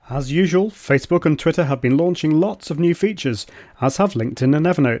As usual, Facebook and Twitter have been launching lots of new features, as have LinkedIn and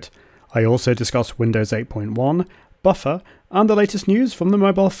Evernote. I also discuss Windows 8.1, Buffer, and the latest news from the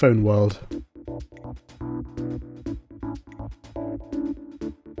mobile phone world.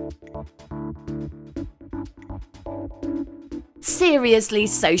 Seriously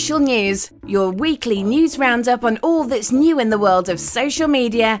Social News, your weekly news roundup on all that's new in the world of social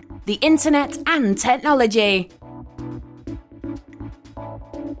media, the internet and technology.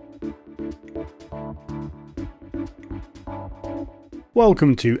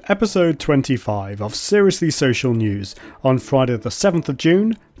 Welcome to episode 25 of Seriously Social News on Friday the 7th of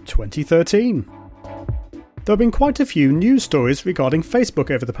June 2013. There have been quite a few news stories regarding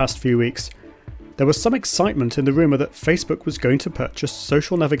Facebook over the past few weeks. There was some excitement in the rumour that Facebook was going to purchase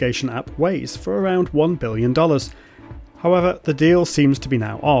social navigation app Waze for around $1 billion. However, the deal seems to be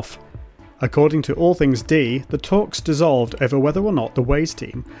now off. According to All Things D, the talks dissolved over whether or not the Waze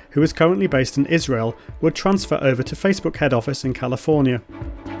team, who is currently based in Israel, would transfer over to Facebook head office in California.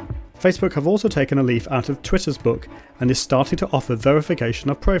 Facebook have also taken a leaf out of Twitter's book and is starting to offer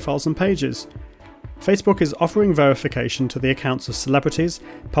verification of profiles and pages. Facebook is offering verification to the accounts of celebrities,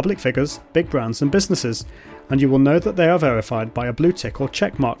 public figures, big brands and businesses, and you will know that they are verified by a blue tick or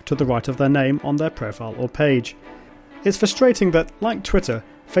check mark to the right of their name on their profile or page. It's frustrating that, like Twitter,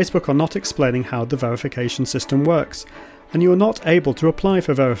 Facebook are not explaining how the verification system works, and you are not able to apply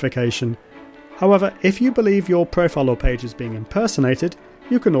for verification. However, if you believe your profile or page is being impersonated,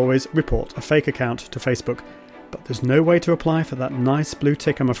 you can always report a fake account to Facebook. But there's no way to apply for that nice blue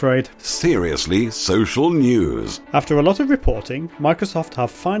tick, I'm afraid. Seriously Social News. After a lot of reporting, Microsoft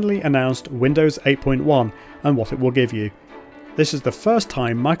have finally announced Windows 8.1 and what it will give you. This is the first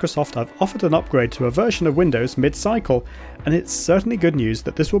time Microsoft have offered an upgrade to a version of Windows mid-cycle, and it's certainly good news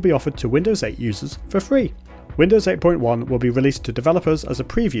that this will be offered to Windows 8 users for free. Windows 8.1 will be released to developers as a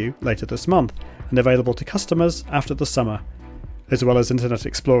preview later this month, and available to customers after the summer. As well as Internet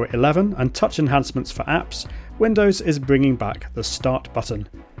Explorer 11 and touch enhancements for apps, Windows is bringing back the Start button.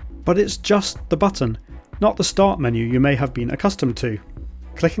 But it's just the button, not the Start menu you may have been accustomed to.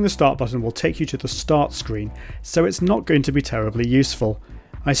 Clicking the Start button will take you to the Start screen, so it's not going to be terribly useful.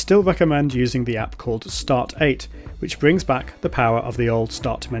 I still recommend using the app called Start 8, which brings back the power of the old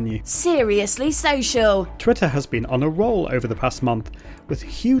Start menu. Seriously Social. Twitter has been on a roll over the past month, with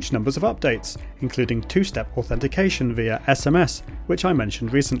huge numbers of updates, including two-step authentication via SMS, which I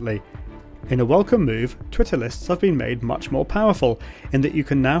mentioned recently. In a welcome move, Twitter lists have been made much more powerful, in that you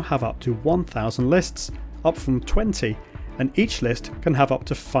can now have up to 1,000 lists, up from 20, and each list can have up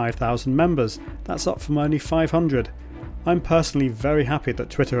to 5,000 members. That's up from only 500. I'm personally very happy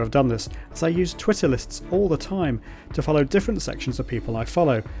that Twitter have done this, as I use Twitter lists all the time to follow different sections of people I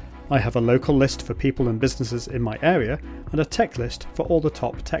follow. I have a local list for people and businesses in my area, and a tech list for all the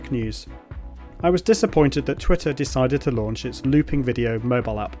top tech news. I was disappointed that Twitter decided to launch its looping video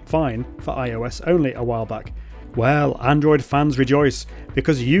mobile app Vine for iOS only a while back. Well, Android fans rejoice,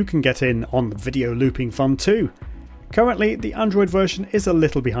 because you can get in on the video looping fun too. Currently, the Android version is a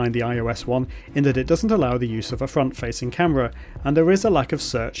little behind the iOS one in that it doesn't allow the use of a front-facing camera, and there is a lack of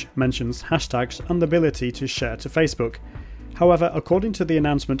search, mentions, hashtags and the ability to share to Facebook. However, according to the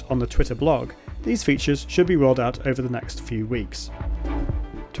announcement on the Twitter blog, these features should be rolled out over the next few weeks.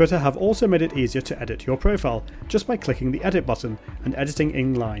 Twitter have also made it easier to edit your profile, just by clicking the edit button and editing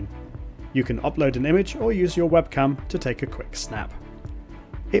in line. You can upload an image or use your webcam to take a quick snap.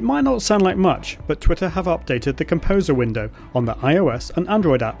 It might not sound like much, but Twitter have updated the Composer window on the iOS and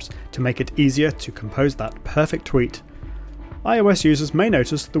Android apps to make it easier to compose that perfect tweet. iOS users may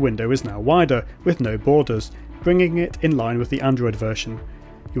notice the window is now wider, with no borders, bringing it in line with the Android version.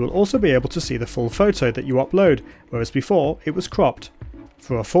 You will also be able to see the full photo that you upload, whereas before it was cropped.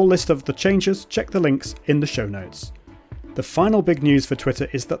 For a full list of the changes, check the links in the show notes. The final big news for Twitter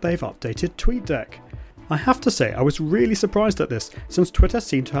is that they've updated TweetDeck. I have to say I was really surprised at this, since Twitter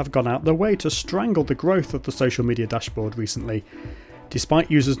seemed to have gone out their way to strangle the growth of the social media dashboard recently. Despite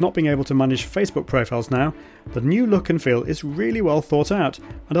users not being able to manage Facebook profiles now, the new look and feel is really well thought out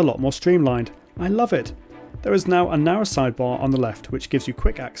and a lot more streamlined. I love it. There is now a narrow sidebar on the left which gives you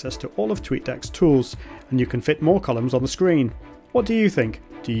quick access to all of TweetDeck's tools, and you can fit more columns on the screen. What do you think?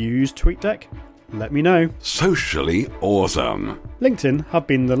 Do you use TweetDeck? Let me know. Socially awesome. LinkedIn have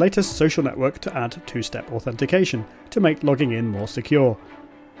been the latest social network to add two-step authentication to make logging in more secure.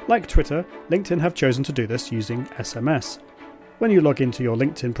 Like Twitter, LinkedIn have chosen to do this using SMS. When you log into your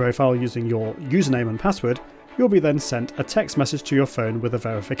LinkedIn profile using your username and password, you'll be then sent a text message to your phone with a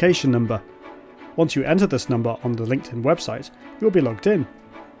verification number. Once you enter this number on the LinkedIn website, you'll be logged in.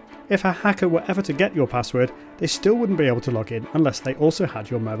 If a hacker were ever to get your password, they still wouldn't be able to log in unless they also had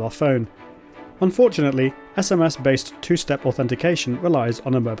your mobile phone. Unfortunately, SMS-based two-step authentication relies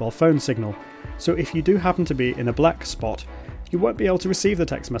on a mobile phone signal, so if you do happen to be in a black spot, you won't be able to receive the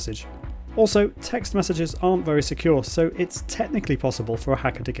text message. Also, text messages aren't very secure, so it's technically possible for a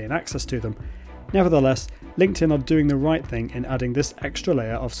hacker to gain access to them. Nevertheless, LinkedIn are doing the right thing in adding this extra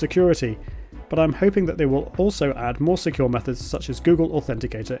layer of security, but I'm hoping that they will also add more secure methods such as Google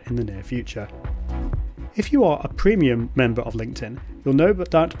Authenticator in the near future. If you are a premium member of LinkedIn, you'll no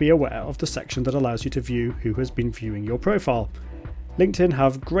doubt be aware of the section that allows you to view who has been viewing your profile. LinkedIn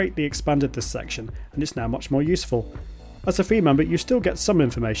have greatly expanded this section, and it's now much more useful. As a free member, you still get some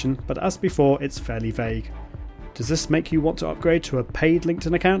information, but as before, it's fairly vague. Does this make you want to upgrade to a paid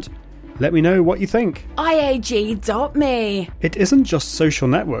LinkedIn account? Let me know what you think. IAG.me. It isn't just social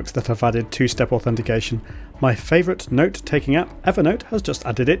networks that have added two-step authentication. My favourite note-taking app, Evernote, has just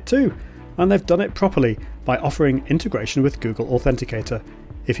added it too. And they've done it properly by offering integration with Google Authenticator.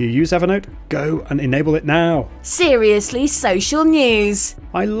 If you use Evernote, go and enable it now. Seriously Social News.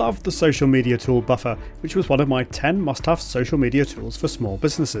 I love the social media tool Buffer, which was one of my 10 must-have social media tools for small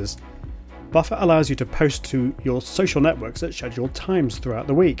businesses. Buffer allows you to post to your social networks at scheduled times throughout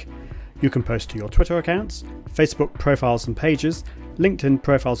the week. You can post to your Twitter accounts, Facebook profiles and pages, LinkedIn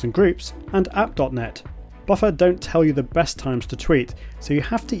profiles and groups, and app.net. Buffer don't tell you the best times to tweet, so you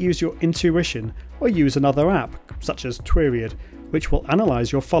have to use your intuition or use another app, such as Tweeriad, which will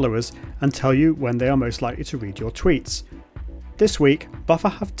analyse your followers and tell you when they are most likely to read your tweets. This week, Buffer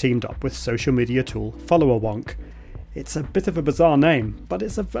have teamed up with social media tool FollowerWonk. It's a bit of a bizarre name, but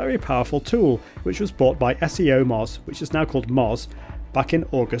it's a very powerful tool, which was bought by SEO Moz, which is now called Moz, back in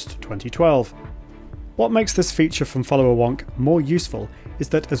August 2012. What makes this feature from FollowerWonk more useful is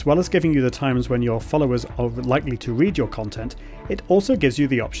that as well as giving you the times when your followers are likely to read your content, it also gives you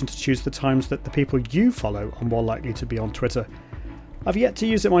the option to choose the times that the people you follow are more likely to be on Twitter. I've yet to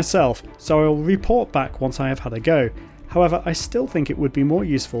use it myself, so I will report back once I have had a go. However, I still think it would be more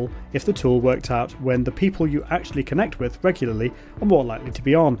useful if the tool worked out when the people you actually connect with regularly are more likely to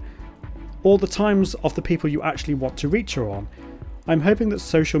be on, or the times of the people you actually want to reach are on. I'm hoping that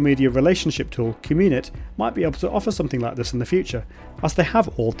social media relationship tool Communit might be able to offer something like this in the future, as they have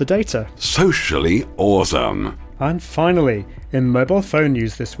all the data. Socially awesome. And finally, in mobile phone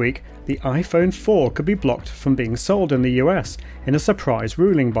news this week, the iPhone 4 could be blocked from being sold in the US in a surprise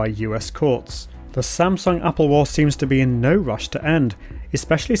ruling by US courts. The Samsung-Apple war seems to be in no rush to end,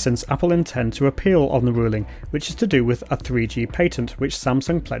 especially since Apple intend to appeal on the ruling, which is to do with a 3G patent which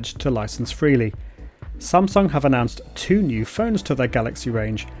Samsung pledged to license freely. Samsung have announced 2 new phones to their Galaxy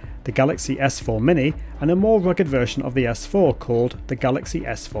range, the Galaxy S4 Mini and a more rugged version of the S4 called the Galaxy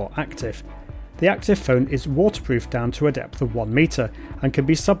S4 Active. The Active phone is waterproof down to a depth of 1 meter and can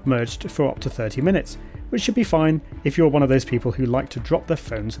be submerged for up to 30 minutes, which should be fine if you're one of those people who like to drop their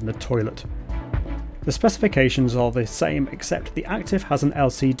phones in the toilet. The specifications are the same, except the Active has an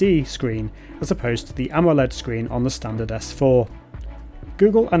LCD screen as opposed to the AMOLED screen on the standard S4.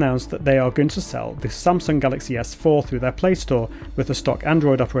 Google announced that they are going to sell the Samsung Galaxy S4 through their Play Store with the stock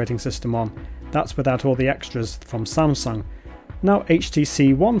Android operating system on. That's without all the extras from Samsung. Now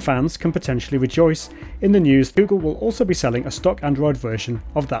HTC One fans can potentially rejoice. In the news, Google will also be selling a stock Android version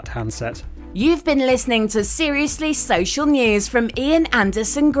of that handset. You've been listening to Seriously Social News from Ian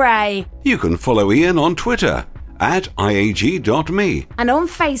Anderson Gray. You can follow Ian on Twitter at IAG.me. And on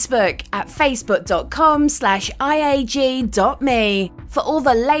Facebook at facebook.com/IAG.me. For all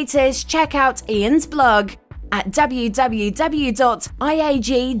the latest, check out Ian's blog at www.iag.me.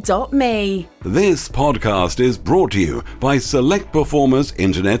 This podcast is brought to you by Select Performers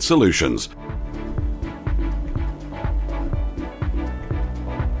Internet Solutions.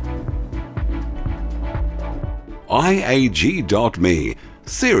 IAG.me.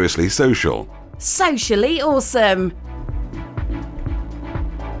 Seriously social. Socially awesome.